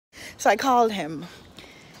So I called him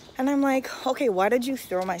and I'm like, okay, why did you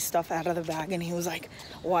throw my stuff out of the bag? And he was like,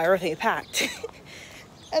 why are they packed?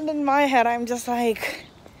 And in my head, I'm just like,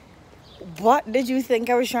 what did you think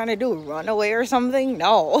I was trying to do? Run away or something?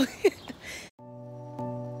 No.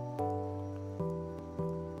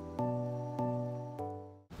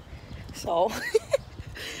 So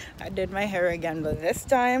I did my hair again, but this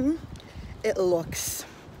time it looks,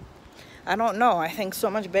 I don't know, I think so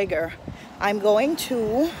much bigger. I'm going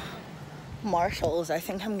to Marshall's. I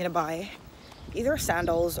think I'm gonna buy either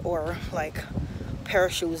sandals or like a pair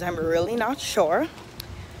of shoes. I'm really not sure.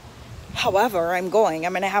 However, I'm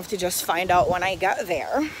gonna have to just find out when I get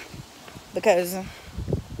there, because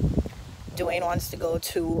Dwayne wants to go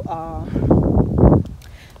to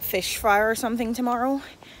fish fry or something tomorrow,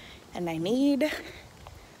 and I need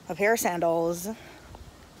a pair of sandals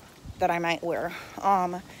that I might wear.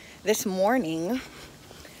 This morning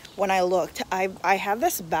when I looked, I have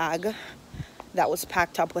this bag that was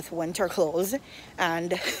packed up with winter clothes,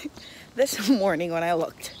 and this morning when I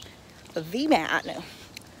looked, the man,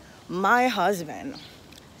 my husband,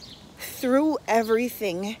 threw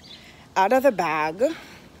everything out of the bag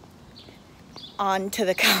onto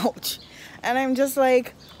the couch, and I'm just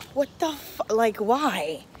like, what the like,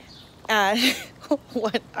 why? And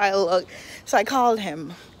when I look, so I called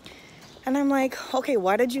him and I'm like, okay,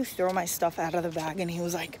 why did you throw my stuff out of the bag? And he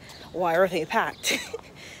was like, why are they packed?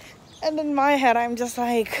 And in my head, I'm just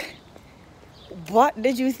like, what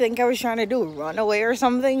did you think I was trying to do? Run away or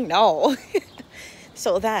something? No.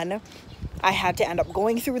 So then I had to end up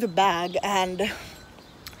going through the bag, and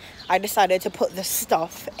I decided to put the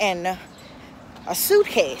stuff in a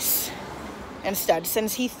suitcase instead,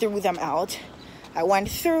 since he threw them out. I went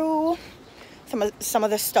through some of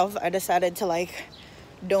the stuff. I decided to like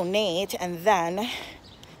donate, and then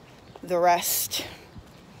the rest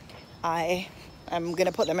I'm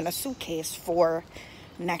gonna put them in a suitcase for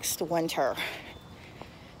next winter.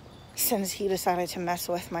 Since he decided to mess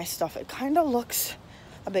with my stuff, it kind of looks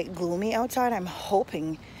a bit gloomy outside. I'm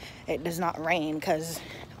hoping it does not rain, because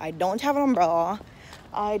I don't have an umbrella.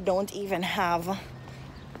 I don't even have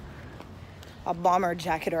a bomber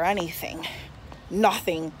jacket or anything.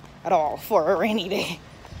 Nothing at all for a rainy day.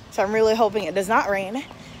 So I'm really hoping it does not rain.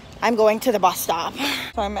 I'm going to the bus stop.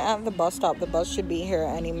 So I'm at the bus stop. The bus should be here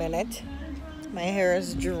any minute. My hair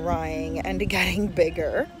is drying and getting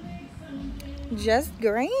bigger. Just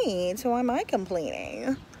great. So why am I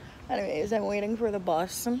complaining? Anyways, I'm waiting for the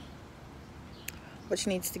bus, which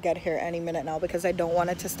needs to get here any minute now, because I don't want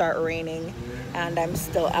it to start raining and I'm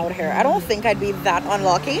still out here. I don't think I'd be that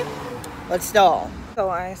unlucky, but still. So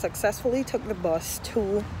I successfully took the bus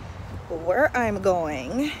to where I'm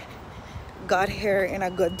going. Got here in a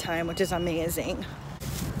good time, which is amazing.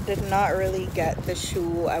 Did not really get the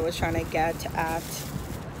shoe I was trying to get at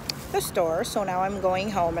the store, so now I'm going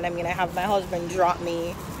home, and I'm gonna have my husband drop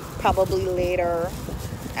me probably later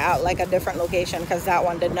at like a different location, because that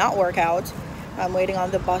one did not work out. I'm waiting on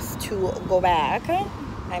the bus to go back.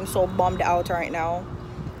 I'm so bummed out right now,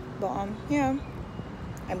 but yeah,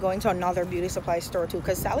 I'm going to another beauty supply store too,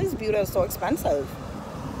 because Sally's Beauty is so expensive.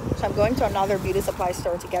 So I'm going to another beauty supply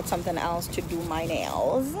store to get something else to do my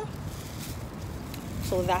nails.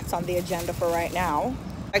 So that's on the agenda for right now.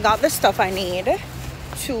 I got the stuff I need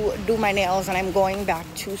to do my nails, and I'm going back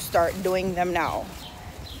to start doing them now.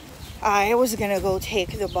 I was gonna go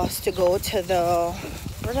take the bus to go to the,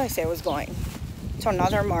 where did I say I was going? To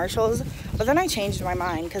another Marshall's, but then I changed my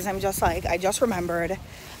mind, because I'm just like, I just remembered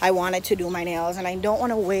I wanted to do my nails, and I don't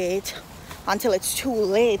want to wait until it's too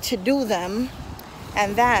late to do them,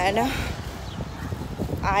 and then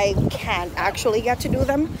I can't actually get to do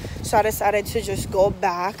them. So I decided to just go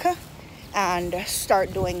back and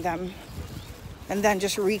start doing them, and then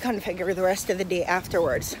just reconfigure the rest of the day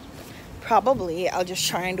afterwards. Probably I'll just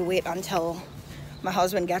try and wait until my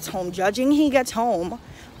husband gets home, judging he gets home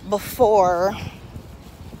before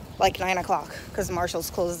like 9 o'clock, because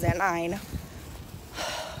Marshall's closes at 9,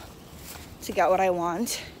 to get what I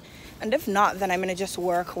want. And if not, then I'm gonna just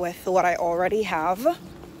work with what I already have,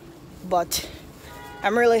 but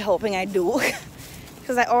I'm really hoping I do,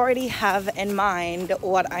 because I already have in mind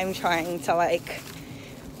what I'm trying to like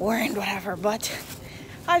wear and whatever, but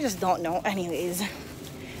I just don't know. Anyways, I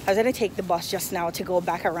was gonna take the bus just now to go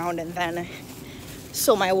back around, and then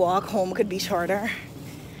so my walk home could be shorter.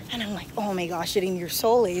 And I'm like, oh my gosh, Jadene, you're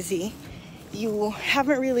so lazy. You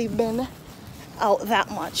haven't really been out that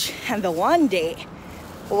much. And the one day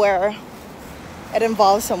where it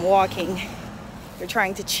involves some walking, you're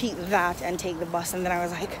trying to cheat that and take the bus. And then I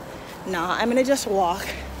was like, nah, I'm gonna just walk.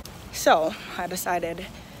 So I decided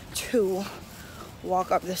to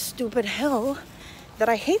walk up this stupid hill that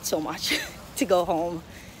I hate so much to go home.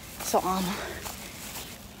 So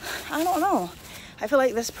I don't know. I feel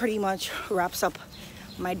like this pretty much wraps up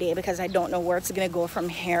my day because I don't know where it's gonna go from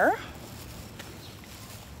here.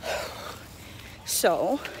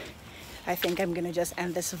 So I think I'm gonna just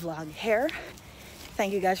end this vlog here.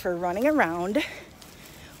 Thank you guys for running around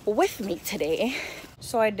with me today.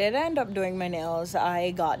 So I did end up doing my nails. I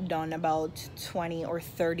got done about 20 or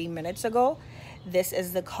 30 minutes ago. This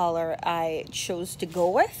is the color I chose to go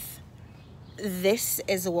with. This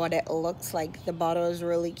is what it looks like. The bottle is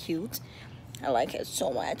really cute. I like it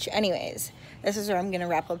so much. Anyways, this is where I'm gonna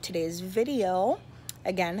wrap up today's video.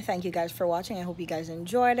 Again, thank you guys for watching. I hope you guys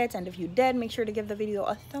enjoyed it, and if you did, make sure to give the video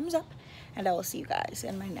a thumbs up, and I will see you guys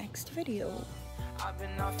in my next video. I've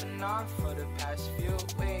been off and on for the past few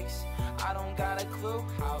weeks. I don't got a clue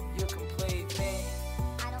how you complete me.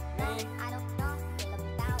 I don't